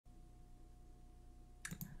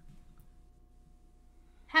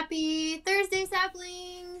Happy Thursday,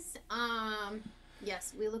 saplings!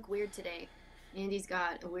 Yes, we look weird today. Andy's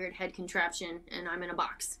got a weird head contraption, and I'm in a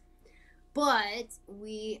box. But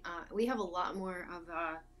we have a lot more of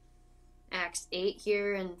Acts 8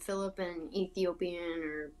 here, and Philip and Ethiopian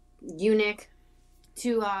or eunuch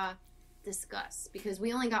to discuss because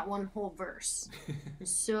we only got one whole verse.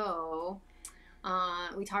 So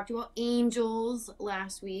we talked about angels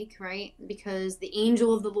last week, right? Because the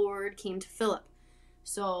angel of the Lord came to Philip.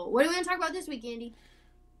 So, what are we going to talk about this week, Andy?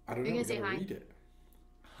 I don't You're know. gonna say I'm gonna hi? read it.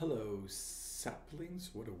 Hello, saplings.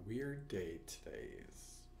 What a weird day today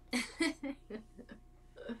is.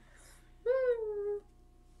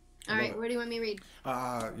 All right, where do you want me to read?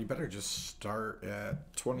 You better just start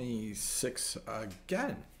at 26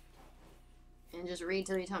 again. And just read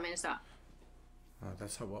till you tell me to stop.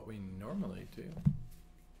 That's what we normally do.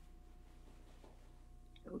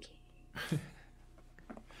 Okay.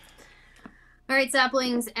 All right,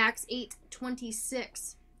 saplings, Acts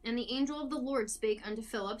 8:26. And the angel of the Lord spake unto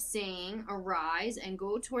Philip, saying, Arise, and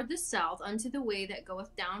go toward the south unto the way that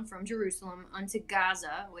goeth down from Jerusalem unto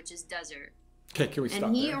Gaza, which is desert. Okay, can we stop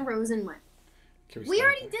And he there? arose and went. Can We stop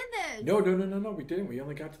already there? did this. No, we didn't. We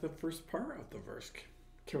only got to the first part of the verse.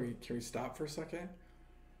 Can we stop for a second?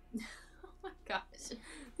 Oh my gosh.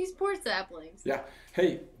 These poor saplings. Yeah.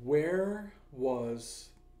 Hey, where was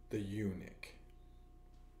the eunuch?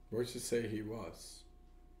 Where does it say he was?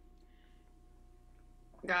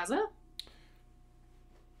 Gaza?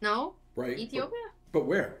 No? Right. Ethiopia? But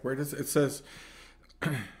where? Where does it says?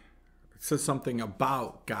 It says something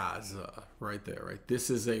about Gaza right there, right? This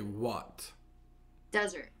is a what?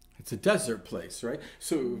 Desert. It's a desert place, right?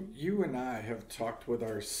 So you and I have talked with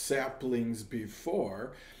our saplings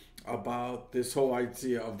before about this whole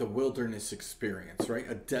idea of the wilderness experience, right?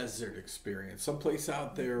 A desert experience, someplace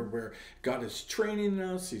out there where God is training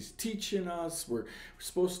us, He's teaching us, we're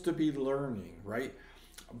supposed to be learning, right?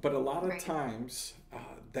 But a lot of Right. times,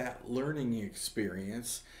 that learning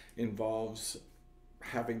experience involves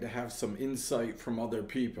having to have some insight from other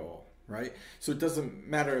people, right? So it doesn't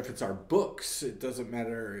matter if it's our books, it doesn't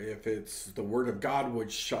matter if it's the Word of God,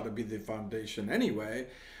 which ought to be the foundation anyway,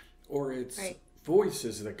 or it's Right.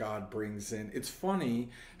 voices that God brings in. It's funny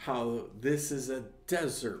how this is a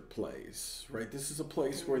desert place, right? This is a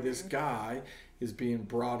place where this guy is being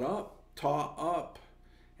brought up, taught up,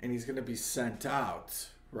 and he's going to be sent out,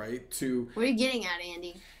 right? To What are you getting at,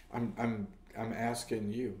 Andy? I'm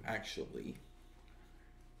asking you actually.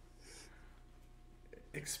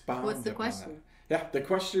 Expound What's the upon question? that. Yeah, the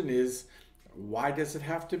question is, why does it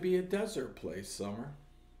have to be a desert place, Summer?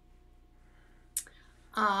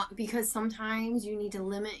 Because sometimes you need to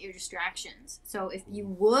limit your distractions. So if you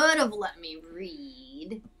would have let me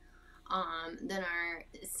read, then our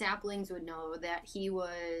saplings would know that he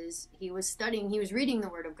was studying, he was reading the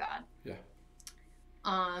Word of God. Yeah.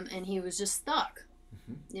 And he was just stuck.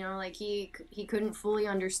 Mm-hmm. You know, like he couldn't fully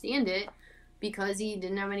understand it because he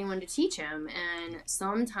didn't have anyone to teach him. And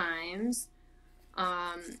sometimes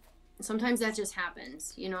that just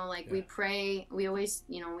happens. You know, like we Yeah. pray. We always,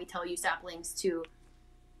 we tell you saplings to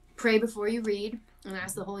pray before you read and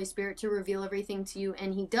ask the Holy Spirit to reveal everything to you,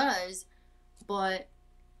 and He does. But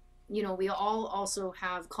we all also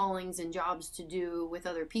have callings and jobs to do with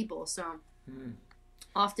other people. So Mm.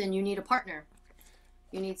 often you need a partner.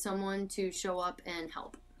 You need someone to show up and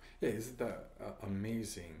help. Yeah, isn't that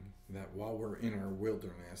amazing that while we're in our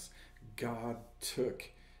wilderness, God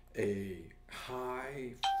took a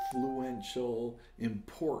high, influential,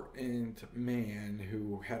 important man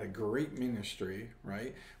who had a great ministry,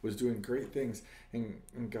 right? Was doing great things. And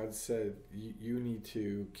God said, you need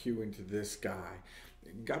to cue into this guy.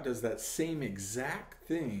 God does that same exact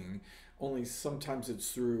thing, only sometimes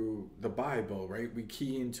it's through the Bible, right? We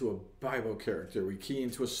key into a Bible character, we key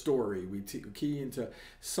into a story, we key into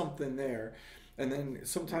something there. And then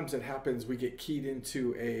sometimes it happens, we get keyed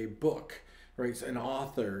into a book, right? An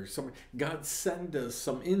author, God send us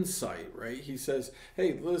some insight, right? He says,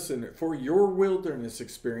 hey, listen, for your wilderness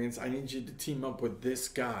experience, I need you to team up with this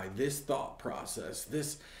guy, this thought process,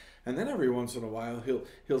 this. And then every once in a while,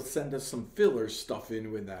 he'll send us some filler stuff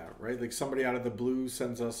in with that, right? Like somebody out of the blue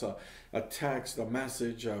sends us a text, a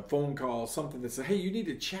message, a phone call, something that says, hey, you need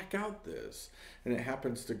to check out this. And it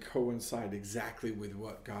happens to coincide exactly with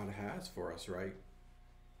what God has for us, right?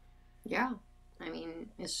 Yeah. I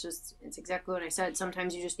mean, it's exactly what I said.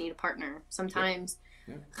 Sometimes you just need a partner. Sometimes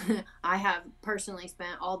Yeah. I have personally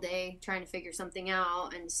spent all day trying to figure something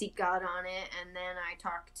out and seek God on it. And then I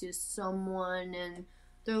talk to someone and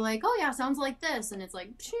they're like, oh yeah, sounds like this. And it's like,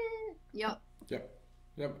 yep. Yep.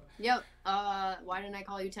 Yep. Yep. Why didn't I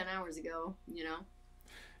call you 10 hours ago?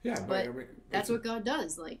 Yeah, but I But mean, that's what God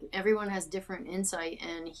does. Like everyone has different insight,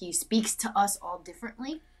 and He speaks to us all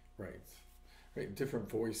differently. right, right, different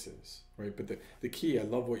voices, right? But the key, I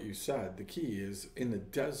love what you said. The key is in the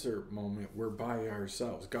desert moment, we're by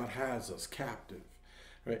ourselves. God has us captive,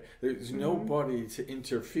 right? There's Hmm. nobody to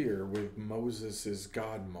interfere with Moses's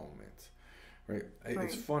God moment, right? It's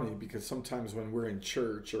Right. funny because sometimes when we're in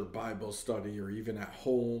church or Bible study or even at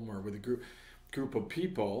home or with a group of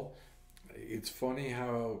people, it's funny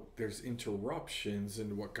how there's interruptions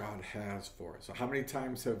in what God has for us. So how many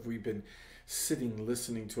times have we been sitting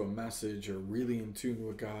listening to a message or really in tune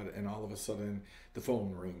with God, and all of a sudden the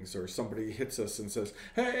phone rings or somebody hits us and says,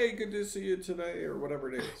 "Hey, good to see you today," or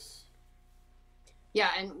whatever it is. Yeah,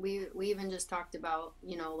 and we even just talked about,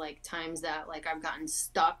 like times that like I've gotten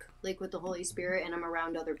stuck like with the Holy Spirit and I'm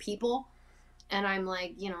around other people and I'm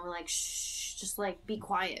like, like shh, just like be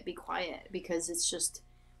quiet because it's just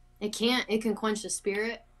it can quench the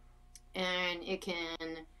spirit and it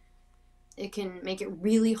can make it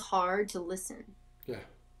really hard to listen Yeah,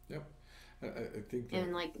 yep. I think that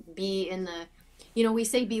and like be in the we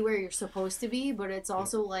say be where you're supposed to be, but it's yeah.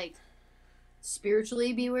 also like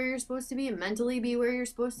spiritually be where you're supposed to be and mentally be where you're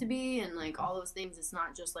supposed to be and like all those things. It's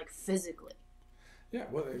not just like physically. Yeah,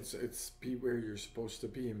 well, it's be where you're supposed to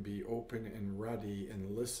be and be open and ready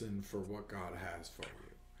and listen for what God has for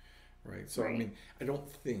you, right? So I Right. mean, I don't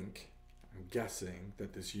think I'm guessing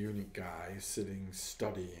that this eunuch guy is sitting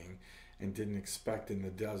studying and didn't expect in the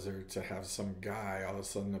desert to have some guy all of a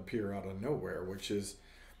sudden appear out of nowhere, which is,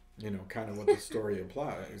 kind of what the story It's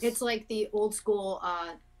implies. like the old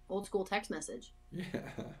school text message. Yeah,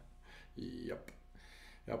 yep,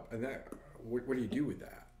 yep. And that, what do you do with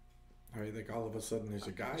that? Right, like all of a sudden there's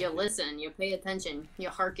a guy You here. listen, you pay attention, you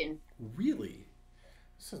hearken. Really?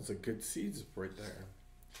 Sounds like good seeds right there.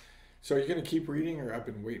 So are you going to keep reading, or I've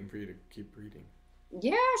been waiting for you to keep reading?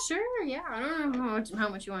 Yeah, sure. Yeah, I don't know how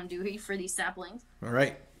much you want to do for these saplings. All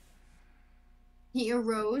right. He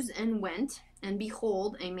arose and went, and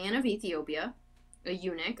behold, a man of Ethiopia, a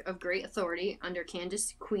eunuch of great authority under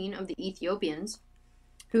Candace, queen of the Ethiopians,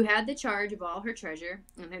 who had the charge of all her treasure,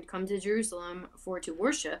 and had come to Jerusalem for to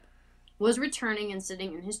worship, was returning and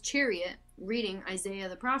sitting in his chariot, reading Isaiah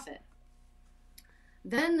the prophet.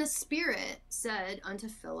 Then the Spirit said unto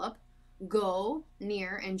Philip, Go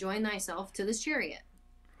near and join thyself to this chariot.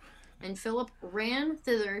 And Philip ran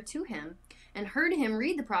thither to him, and heard him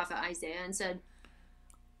read the prophet Isaiah, and said,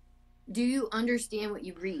 Do you understand what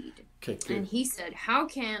you read? Okay, And good. he said, How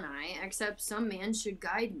can I, except some man should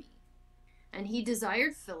guide me? And he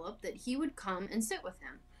desired Philip that he would come and sit with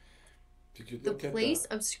him. Did you The look at the? place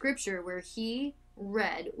of scripture where he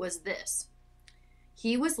read was this: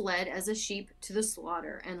 He was led as a sheep to the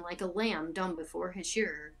slaughter, and like a lamb dumb before his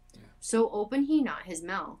shearer, Yeah. so opened he not his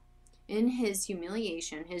mouth. In his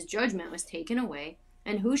humiliation his judgment was taken away,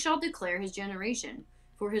 and who shall declare his generation?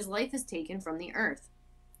 For his life is taken from the earth.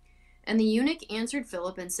 And the eunuch answered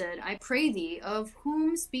Philip and said, I pray thee, of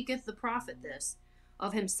whom speaketh the prophet this?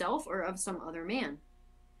 Of himself or of some other man?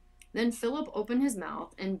 Then Philip opened his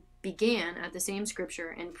mouth and began at the same scripture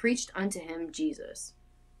and preached unto him Jesus.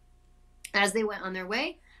 As they went on their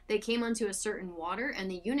way, they came unto a certain water, and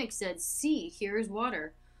the eunuch said, See, here is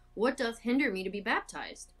water. What doth hinder me to be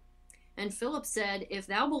baptized? And Philip said, If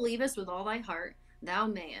thou believest with all thy heart, thou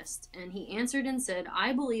mayest. And he answered and said,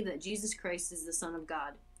 I believe that Jesus Christ is the Son of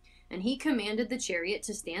God. And he commanded the chariot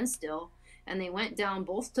to stand still, and they went down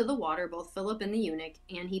both to the water, both Philip and the eunuch,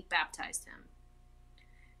 and he baptized him.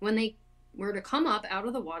 When they were to come up out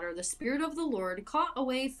of the water, the Spirit of the Lord caught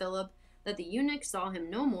away Philip, that the eunuch saw him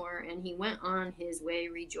no more, and he went on his way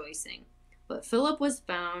rejoicing. But Philip was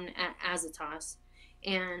found at Azotus,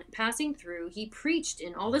 and passing through, he preached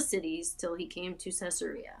in all the cities till he came to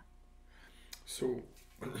Caesarea. So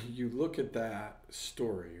you look at that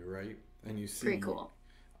story, right, and you Pretty see cool.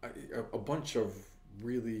 a bunch of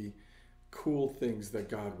really cool things that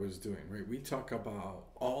God was doing, right? We talk about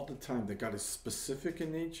all the time that God is specific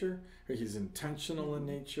in nature, right? He's intentional in Mm-hmm.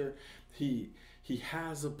 nature. He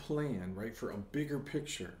has a plan, right, for a bigger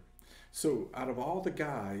picture. So out of all the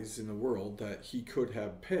guys in the world that he could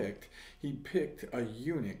have picked, he picked a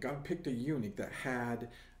eunuch. God picked a eunuch that had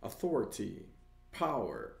authority,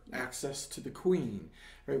 power, Yeah. access to the queen,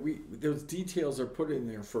 right? We those details are put in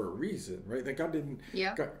there for a reason, right? That God didn't.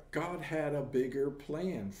 Yeah. God had a bigger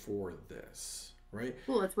plan for this, right?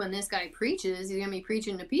 Well, it's when this guy preaches, he's gonna be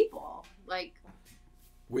preaching to people like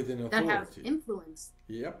With an that have authority. influence.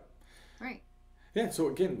 Yep. Right. Yeah, so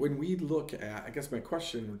again, when we look at, I guess my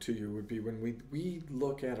question to you would be when we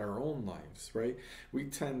look at our own lives, right? We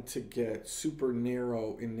tend to get super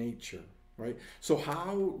narrow in nature, right? So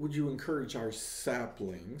how would you encourage our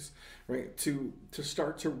saplings, right, to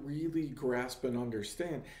start to really grasp and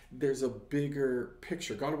understand there's a bigger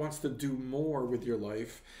picture. God wants to do more with your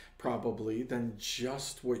life probably than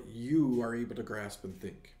just what you are able to grasp and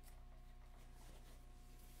think.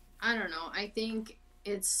 I don't know. I think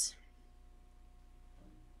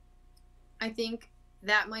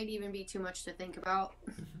that might even be too much to think about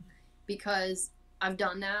because I've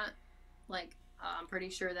done that. Like, I'm pretty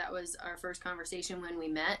sure that was our first conversation when we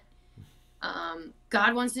met.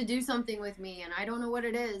 God wants to do something with me, and I don't know what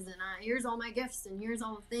it is. And here's all my gifts, and here's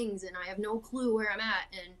all the things, and I have no clue where I'm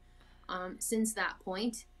at. And since that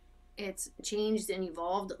point, it's changed and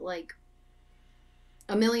evolved like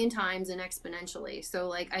a million times and exponentially. So,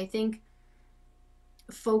 like, I think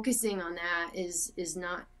focusing on that is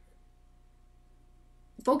not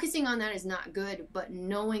good, but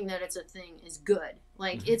knowing that it's a thing is good.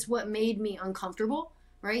 Like, it's what made me uncomfortable,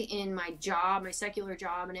 right, in my job, my secular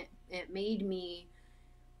job, and it made me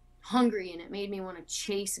hungry, and it made me want to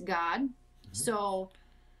chase God. So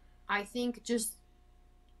I think just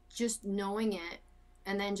knowing it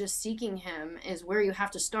and then just seeking him is where you have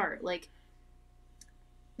to start. Like,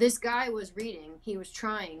 this guy was reading, he was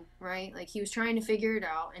trying, right? Like, he was trying to figure it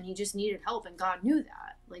out, and he just needed help, and God knew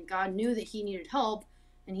that. Like, God knew that he needed help,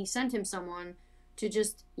 and he sent him someone to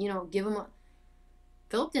just, give him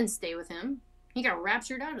Philip didn't stay with him. He got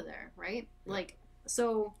raptured out of there, right? Like,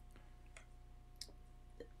 so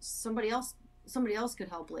somebody else could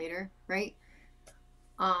help later, right?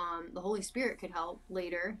 The Holy Spirit could help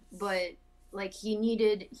later, but like, he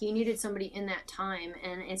needed somebody in that time,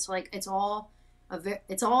 and it's like, it's all a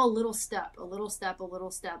little step, a little step, a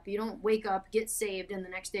little step. You don't wake up, get saved, and the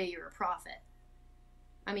next day you're a prophet.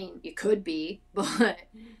 I mean, you could be, but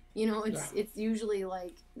it's usually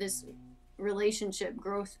like this relationship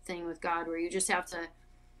growth thing with God where you just have to.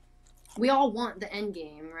 We all want the end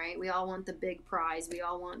game, right? We all want the big prize. We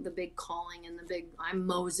all want the big calling and the big I'm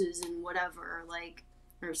Moses and whatever. Like,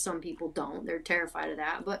 or some people don't. They're terrified of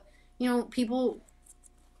that. But people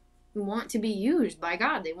want to be used by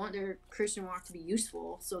God. They want their Christian walk to be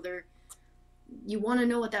useful. So you want to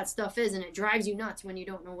know what that stuff is, and it drives you nuts when you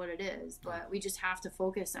don't know what it is. But we just have to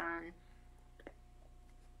focus on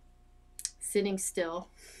sitting still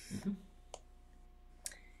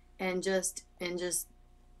and just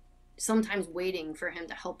sometimes waiting for him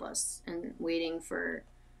to help us, and waiting for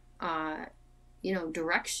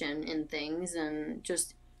direction in things, and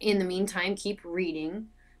just in the meantime keep reading,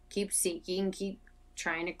 keep seeking, keep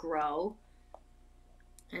trying to grow,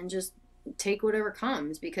 and just take whatever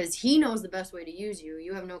comes, because he knows the best way to use you.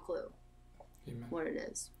 You have no clue Amen. What it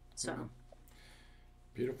is. So Amen.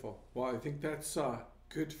 Beautiful. Well, I think that's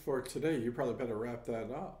good for today. You probably better wrap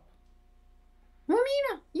that up. Well,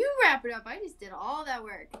 Mina, you wrap it up. I just did all that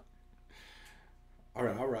work. All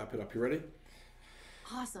right, I'll wrap it up. You ready?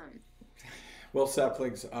 Awesome. Well,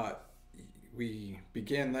 saplings, we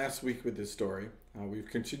began last week with this story. We've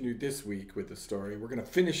continued this week with the story. We're going to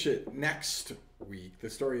finish it next week. The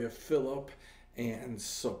story of Philip and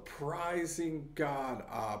surprising God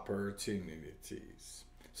opportunities.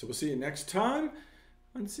 So we'll see you next time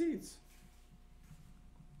on Seeds.